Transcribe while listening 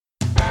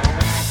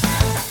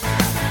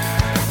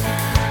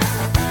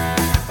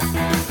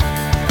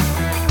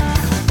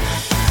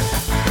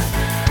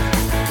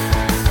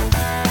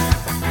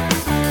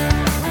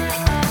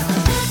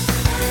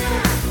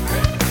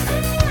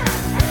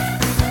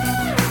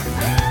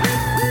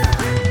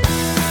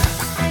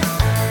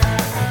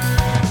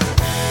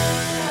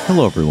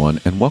Hello, everyone,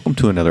 and welcome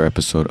to another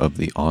episode of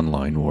the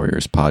Online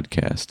Warriors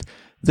podcast.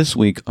 This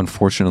week,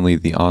 unfortunately,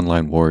 the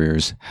Online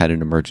Warriors had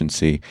an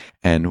emergency,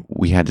 and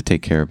we had to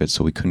take care of it,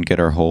 so we couldn't get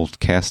our whole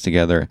cast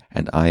together,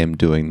 and I am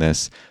doing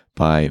this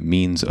by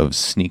means of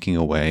sneaking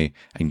away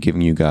and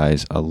giving you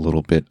guys a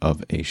little bit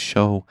of a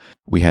show.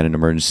 We had an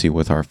emergency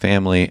with our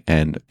family,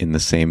 and in the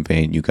same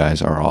vein, you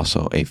guys are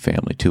also a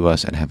family to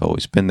us and have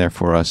always been there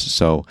for us,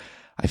 so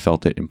I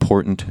felt it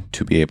important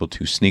to be able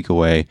to sneak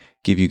away,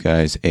 give you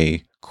guys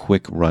a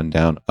quick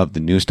rundown of the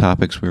news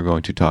topics we're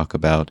going to talk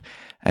about,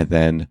 and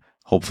then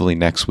hopefully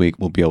next week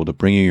we'll be able to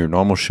bring you your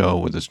normal show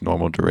with its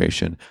normal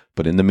duration.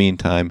 But in the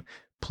meantime,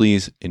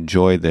 please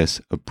enjoy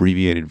this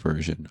abbreviated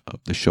version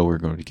of the show we're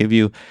going to give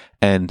you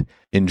and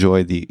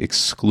enjoy the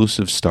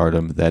exclusive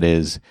stardom that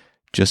is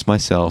just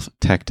myself,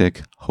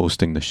 Tactic,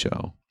 hosting the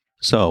show.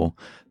 So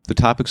the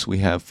topics we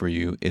have for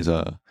you is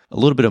a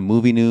little bit of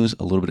movie news,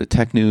 a little bit of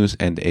tech news,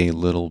 and a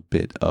little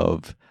bit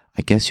of,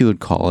 I guess you would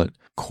call it,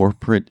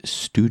 corporate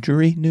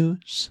stoogery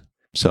news.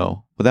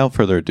 So without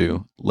further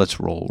ado,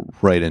 let's roll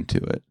right into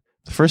it.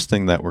 The first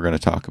thing that we're going to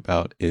talk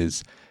about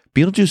is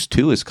Beetlejuice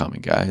 2 is coming,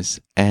 guys,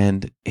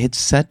 and it's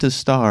set to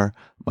star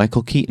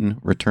Michael Keaton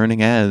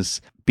returning as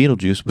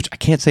Beetlejuice, which I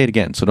can't say it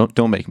again, so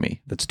don't make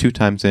me. That's 2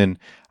 times in.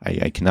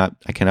 I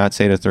cannot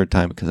say it a third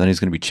time because then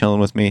he's going to be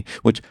chilling with me,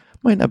 which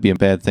might not be a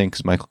bad thing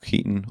because Michael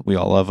Keaton, we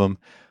all love him,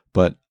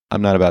 but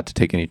I'm not about to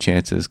take any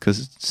chances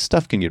because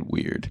stuff can get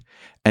weird.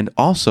 And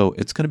also,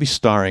 it's going to be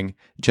starring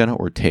Jenna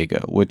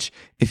Ortega, which,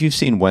 if you've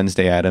seen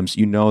Wednesday Addams,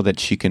 you know that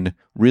she can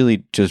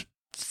really just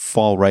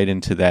fall right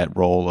into that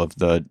role of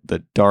the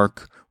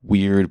dark,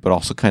 weird, but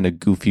also kind of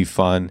goofy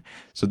fun.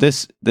 So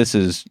this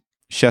is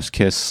chef's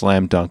kiss,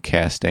 slam dunk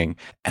casting,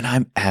 and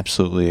I'm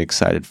absolutely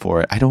excited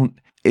for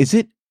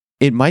it.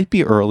 It might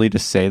be early to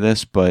say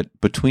this, but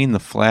between The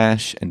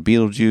Flash and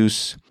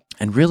Beetlejuice,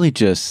 and really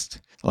just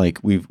like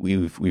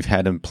we've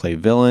had him play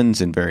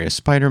villains in various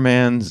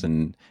Spider-Mans,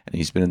 and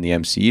he's been in the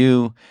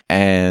MCU,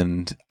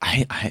 and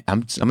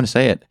I'm gonna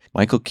say it,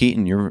 Michael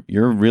Keaton, you're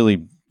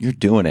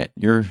doing it.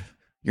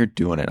 You're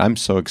doing it. I'm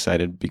so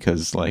excited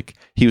because like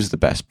he was the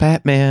best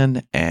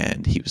Batman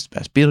and he was the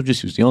best Beetlejuice.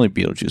 He was the only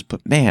Beetlejuice,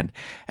 but man,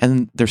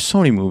 and there's so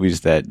many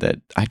movies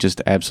that I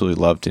just absolutely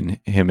loved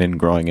him in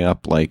growing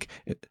up. Like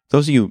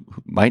those of you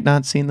who might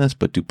not seen this,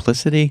 but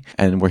Duplicity,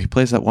 and where he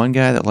plays that one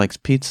guy that likes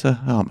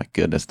pizza. Oh my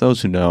goodness.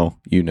 Those who know,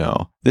 you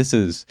know. This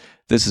is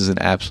an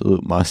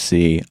absolute must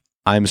see.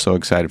 I'm so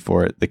excited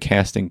for it. The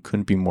casting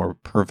couldn't be more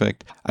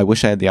perfect. I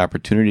wish I had the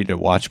opportunity to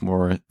watch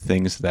more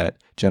things that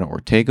Jenna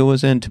Ortega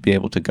was in to be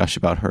able to gush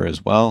about her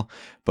as well.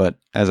 But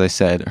as I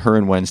said, her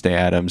and Wednesday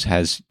Addams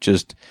has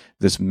just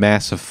this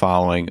massive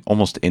following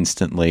almost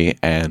instantly,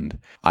 and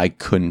I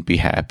couldn't be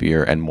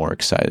happier and more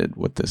excited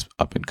with this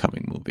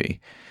up-and-coming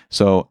movie.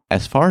 So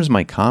as far as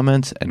my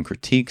comments and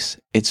critiques,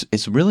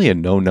 it's really a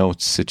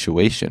no-notes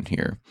situation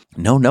here.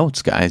 No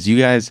notes, guys. You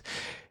guys...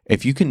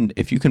 If you can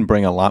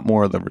bring a lot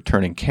more of the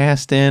returning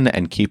cast in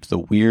and keep the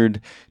weird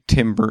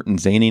Tim Burton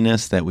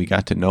zaniness that we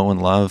got to know and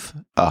love,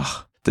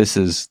 this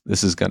is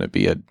going to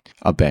be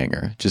a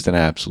banger, just an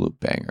absolute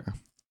banger.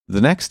 The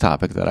next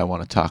topic that I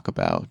want to talk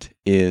about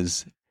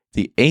is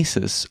the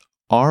Asus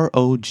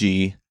ROG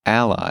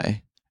Ally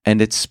and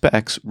its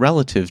specs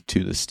relative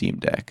to the Steam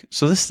Deck.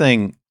 So this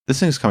thing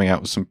is coming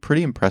out with some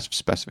pretty impressive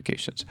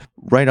specifications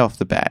right off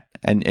the bat,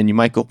 and you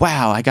might go,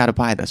 wow, I got to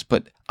buy this,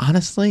 but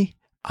honestly,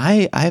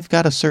 I've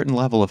got a certain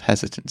level of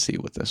hesitancy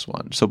with this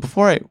one. So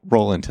before I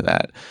roll into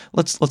that,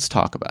 let's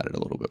talk about it a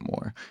little bit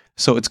more.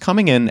 So it's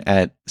coming in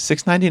at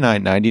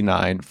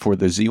 $699.99 for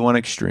the Z1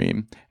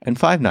 Extreme and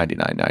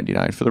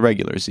 $599.99 for the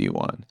regular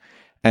Z1.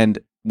 And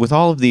with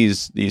all of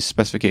these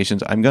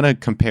specifications, I'm going to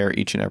compare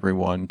each and every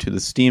one to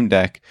the Steam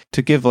Deck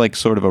to give like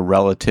sort of a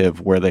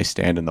relative where they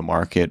stand in the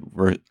market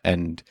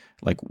and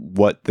like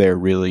what they're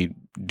really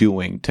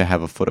doing to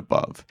have a foot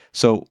above.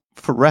 So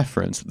for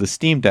reference, the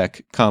Steam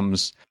Deck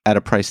comes at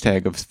a price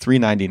tag of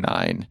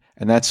 $399,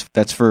 and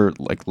that's for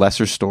like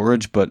lesser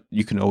storage, but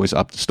you can always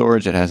up the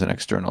storage. It has an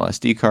external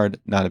SD card,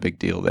 not a big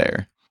deal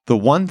there. The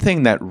one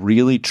thing that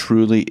really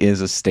truly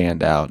is a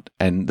standout,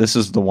 and this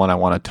is the one I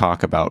want to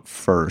talk about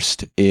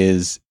first,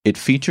 is it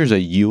features a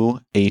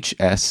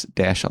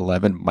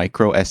UHS-11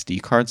 micro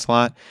SD card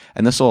slot,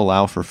 and this will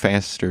allow for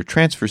faster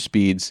transfer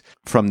speeds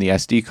from the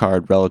SD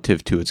card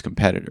relative to its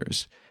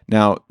competitors.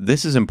 Now,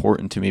 this is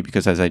important to me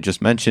because, as I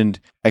just mentioned,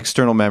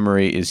 external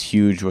memory is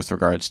huge with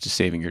regards to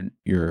saving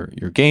your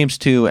games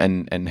to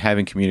and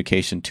having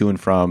communication to and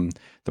from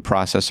the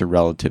processor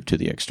relative to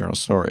the external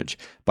storage.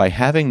 By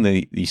having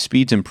the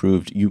speeds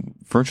improved, you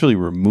virtually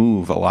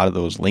remove a lot of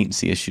those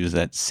latency issues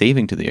that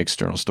saving to the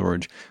external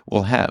storage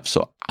will have.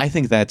 So I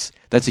think that's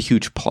a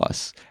huge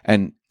plus.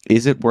 And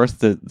is it worth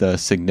the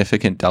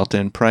significant delta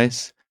in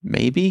price?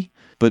 Maybe,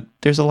 but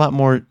there's a lot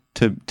more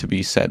to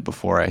be said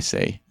before I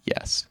say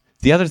yes.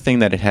 The other thing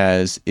that it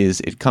has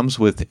is it comes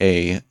with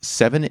a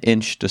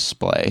 7-inch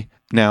display.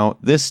 Now,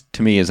 this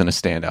to me isn't a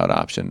standout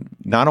option.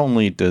 Not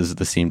only does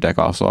the Steam Deck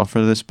also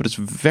offer this, but it's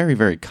very,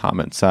 very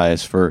common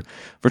size for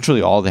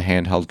virtually all the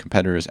handheld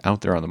competitors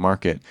out there on the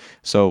market.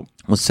 So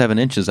with 7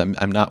 inches, I'm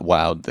not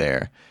wowed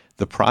there.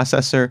 The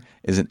processor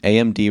is an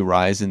AMD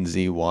Ryzen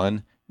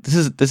Z1.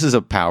 This is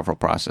a powerful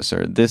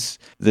processor.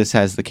 This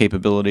has the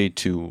capability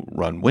to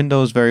run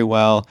Windows very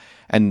well.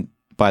 And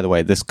by the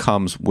way, this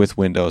comes with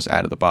Windows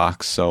out of the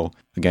box. So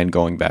again,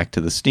 going back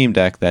to the Steam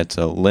Deck, that's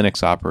a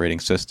Linux operating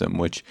system,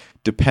 which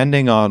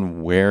depending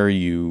on where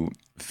you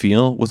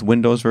feel with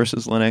Windows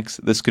versus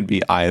Linux, this could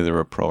be either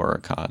a pro or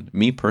a con.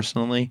 Me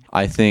personally,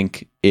 I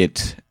think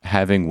it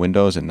having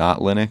Windows and not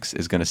Linux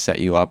is going to set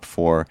you up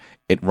for,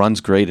 it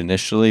runs great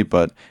initially,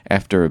 but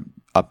after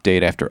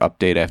update after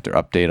update after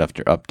update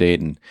after update,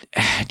 and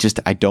just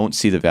I don't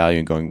see the value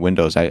in going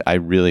Windows. I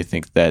really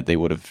think that they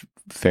would have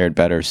fared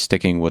better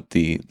sticking with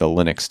the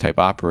Linux type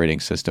operating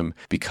system,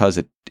 because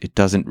it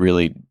doesn't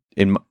really,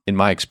 in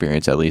my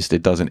experience at least,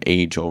 it doesn't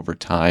age over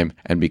time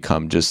and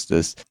become just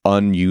this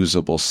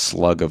unusable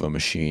slug of a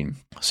machine.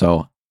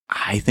 So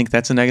I think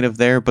that's a negative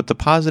there, but the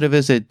positive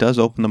is it does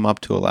open them up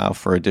to allow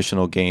for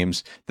additional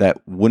games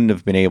that wouldn't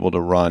have been able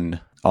to run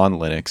on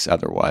Linux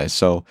otherwise.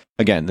 So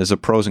again, there's a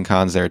pros and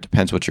cons there. It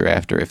depends what you're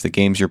after. If the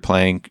games you're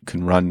playing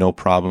can run no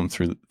problem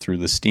through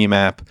the Steam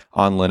app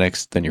on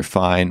Linux, then you're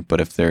fine. But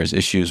if there's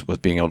issues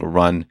with being able to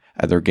run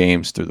other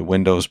games through the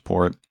Windows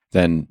port,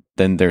 then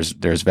there's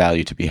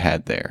value to be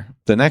had there.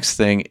 The next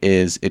thing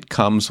is it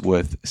comes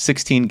with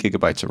 16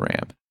 gigabytes of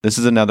RAM. This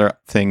is another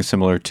thing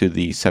similar to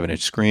the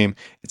 7-inch screen.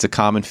 It's a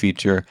common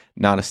feature,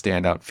 not a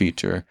standout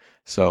feature.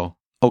 So,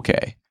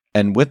 okay.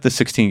 And with the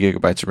 16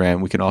 gigabytes of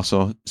RAM, we can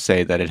also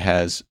say that it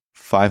has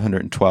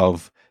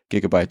 512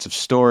 gigabytes of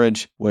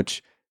storage,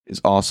 which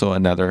is also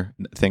another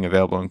thing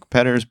available in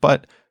competitors.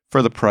 But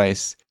for the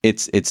price,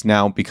 it's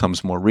now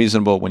becomes more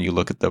reasonable when you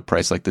look at the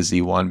price like the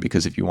Z1,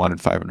 because if you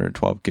wanted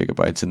 512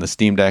 gigabytes in the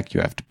Steam Deck,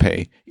 you have to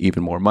pay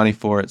even more money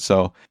for it.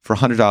 So for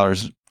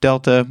 $100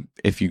 Delta,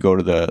 if you go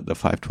to the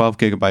 512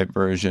 gigabyte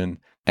version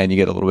and you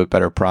get a little bit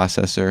better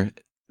processor,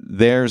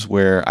 there's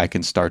where I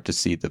can start to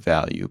see the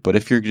value. But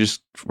if you're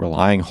just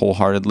relying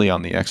wholeheartedly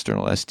on the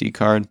external SD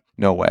card,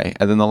 no way.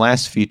 And then the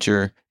last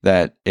feature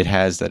that it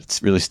has that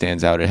really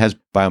stands out, it has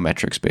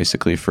biometrics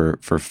basically for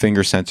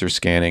finger sensor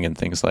scanning and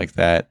things like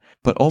that.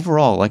 But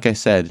overall, like I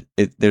said,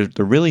 there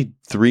are really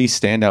 3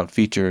 standout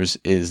features: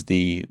 is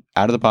the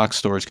out-of-the-box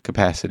storage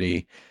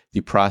capacity,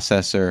 the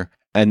processor,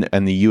 and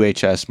the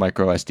UHS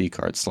micro SD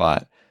card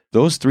slot.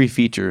 Those 3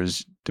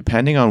 features,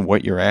 depending on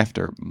what you're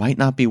after, might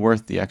not be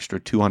worth the extra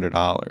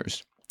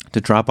 $200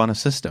 to drop on a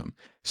system.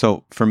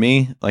 So for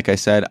me, like I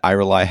said, I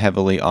rely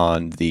heavily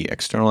on the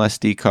external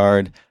SD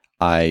card.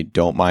 I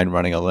don't mind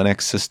running a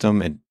Linux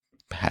system. It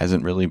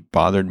hasn't really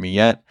bothered me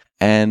yet.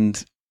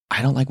 And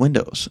I don't like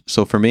Windows.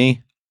 So for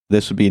me,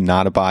 this would be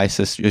not a buy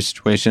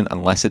situation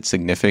unless it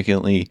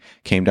significantly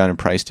came down in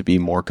price to be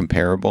more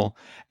comparable.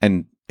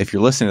 And if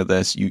you're listening to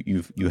this,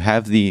 you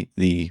have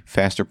the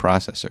faster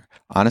processor.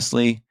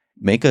 Honestly,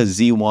 make a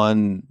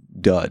Z1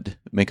 dud.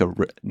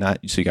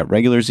 So you got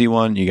regular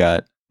Z1, you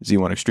got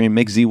Z1 Extreme.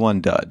 Make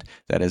Z1 dud.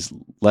 That is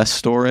less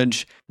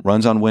storage,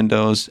 runs on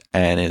Windows,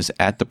 and is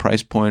at the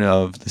price point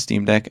of the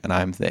Steam Deck, and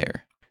I'm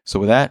there. So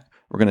with that,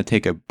 we're going to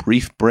take a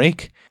brief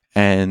break,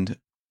 and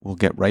we'll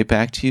get right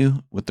back to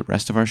you with the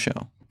rest of our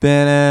show.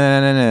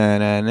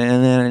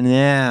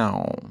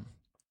 Now.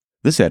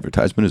 This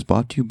advertisement is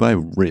brought to you by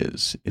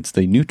Riz. It's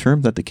the new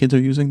term that the kids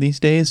are using these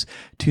days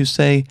to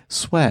say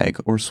swag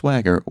or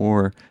swagger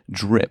or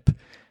drip.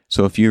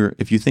 So if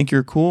you think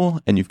you're cool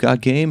and you've got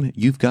game,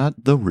 you've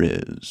got the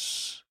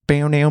Riz.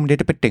 So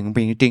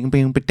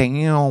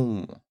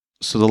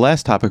the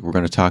last topic we're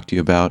going to talk to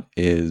you about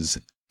is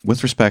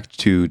with respect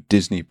to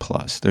Disney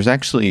Plus. There's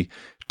actually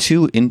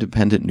 2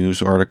 independent news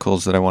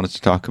articles that I wanted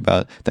to talk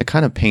about that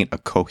kind of paint a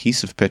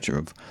cohesive picture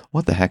of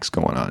what the heck's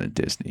going on at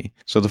Disney.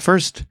 So the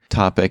first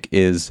topic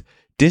is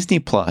Disney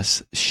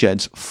Plus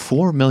sheds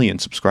 4 million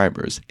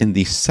subscribers in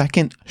the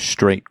second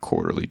straight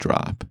quarterly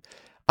drop.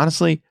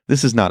 Honestly,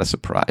 this is not a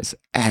surprise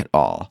at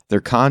all.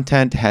 Their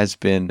content has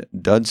been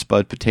dud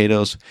spud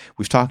potatoes.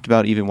 We've talked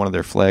about even one of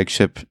their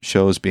flagship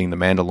shows being The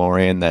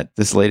Mandalorian, that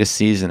this latest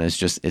season is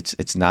just,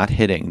 it's not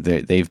hitting.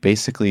 They've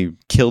basically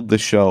killed the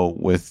show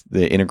with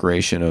the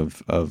integration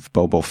of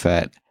Boba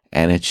Fett.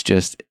 And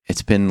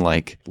it's been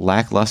like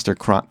lackluster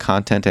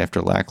content after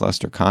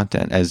lackluster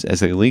content.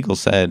 As Illegal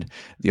said,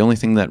 the only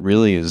thing that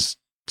really is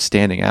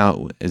standing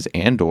out is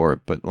Andor,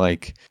 but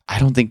like I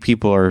don't think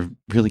people are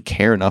really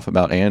care enough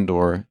about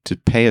Andor to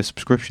pay a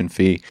subscription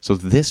fee. So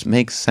this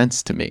makes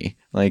sense to me.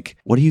 Like,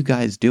 what are you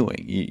guys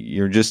doing?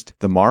 You're just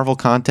the Marvel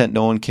content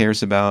no one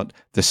cares about.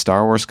 The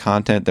Star Wars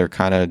content, they're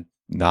kind of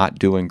not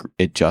doing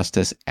it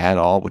justice at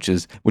all, which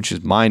is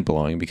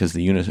mind-blowing because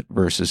the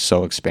universe is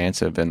so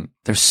expansive and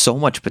there's so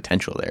much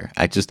potential there.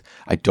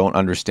 I don't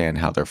understand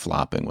how they're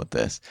flopping with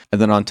this.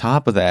 And then on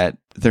top of that,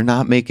 they're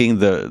not making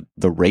the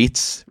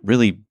rates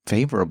really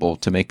favorable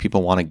to make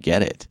people want to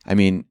get it. I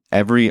mean,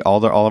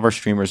 all of our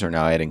streamers are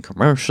now adding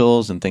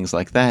commercials and things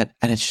like that,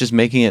 and it's just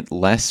making it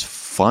less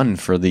fun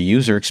for the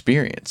user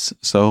experience.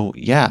 So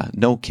yeah,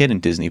 no kidding,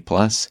 Disney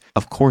Plus.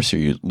 Of course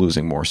you're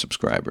losing more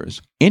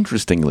subscribers.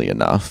 Interestingly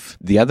enough,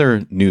 the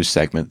other news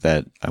segment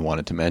that I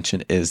wanted to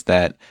mention is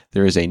that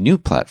there is a new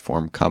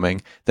platform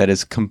coming that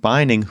is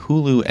combining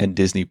Hulu and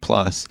Disney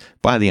Plus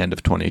by the end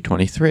of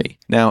 2023.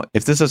 Now,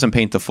 if this doesn't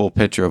paint the full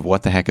picture of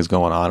what the heck is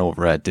going on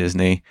over at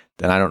Disney,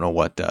 then I don't know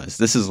what does.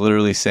 This is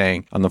literally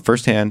saying, on the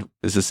first hand,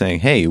 this is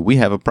saying, hey, we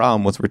have a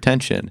problem with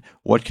retention.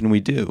 What can we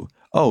do?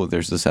 Oh,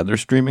 there's this other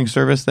streaming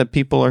service that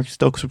people are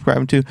still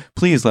subscribing to.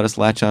 Please let us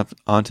latch up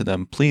onto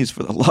them. Please,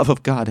 for the love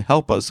of God,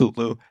 help us,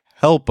 Hulu.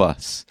 Help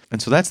us.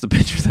 And so that's the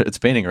picture that it's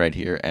painting right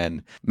here.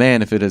 And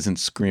man, if it isn't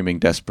screaming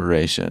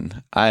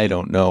desperation, I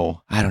don't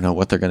know. I don't know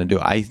what they're going to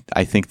do. I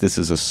think this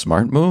is a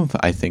smart move.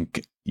 I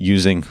think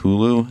using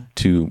Hulu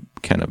to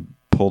kind of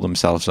pull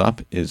themselves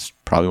up is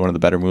probably one of the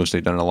better moves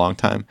they've done in a long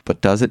time. But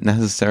does it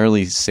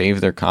necessarily save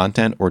their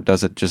content, or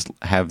does it just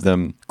have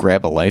them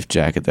grab a life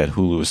jacket that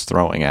Hulu is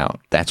throwing out?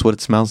 That's what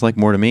it smells like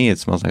more to me. It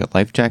smells like a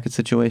life jacket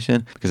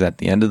situation, because at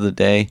the end of the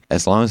day,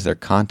 as long as their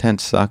content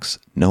sucks,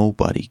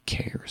 nobody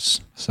cares.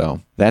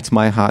 So that's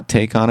my hot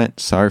take on it.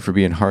 Sorry for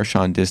being harsh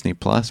on Disney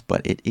Plus,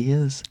 but it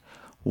is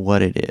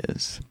what it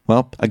is.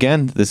 Well,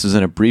 again, this is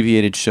an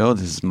abbreviated show.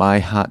 This is my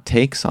hot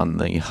takes on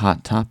the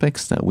hot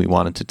topics that we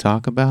wanted to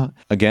talk about.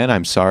 Again,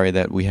 I'm sorry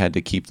that we had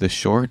to keep this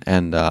short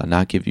and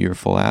not give you your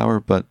full hour,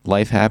 but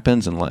life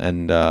happens,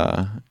 and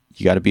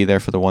you got to be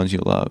there for the ones you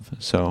love.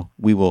 So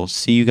we will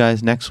see you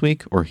guys next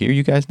week, or hear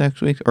you guys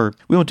next week, or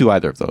we won't do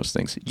either of those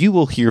things. You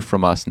will hear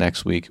from us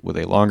next week with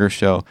a longer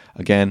show.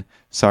 Again,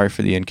 sorry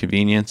for the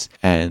inconvenience,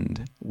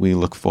 and we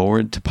look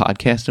forward to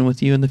podcasting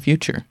with you in the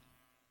future.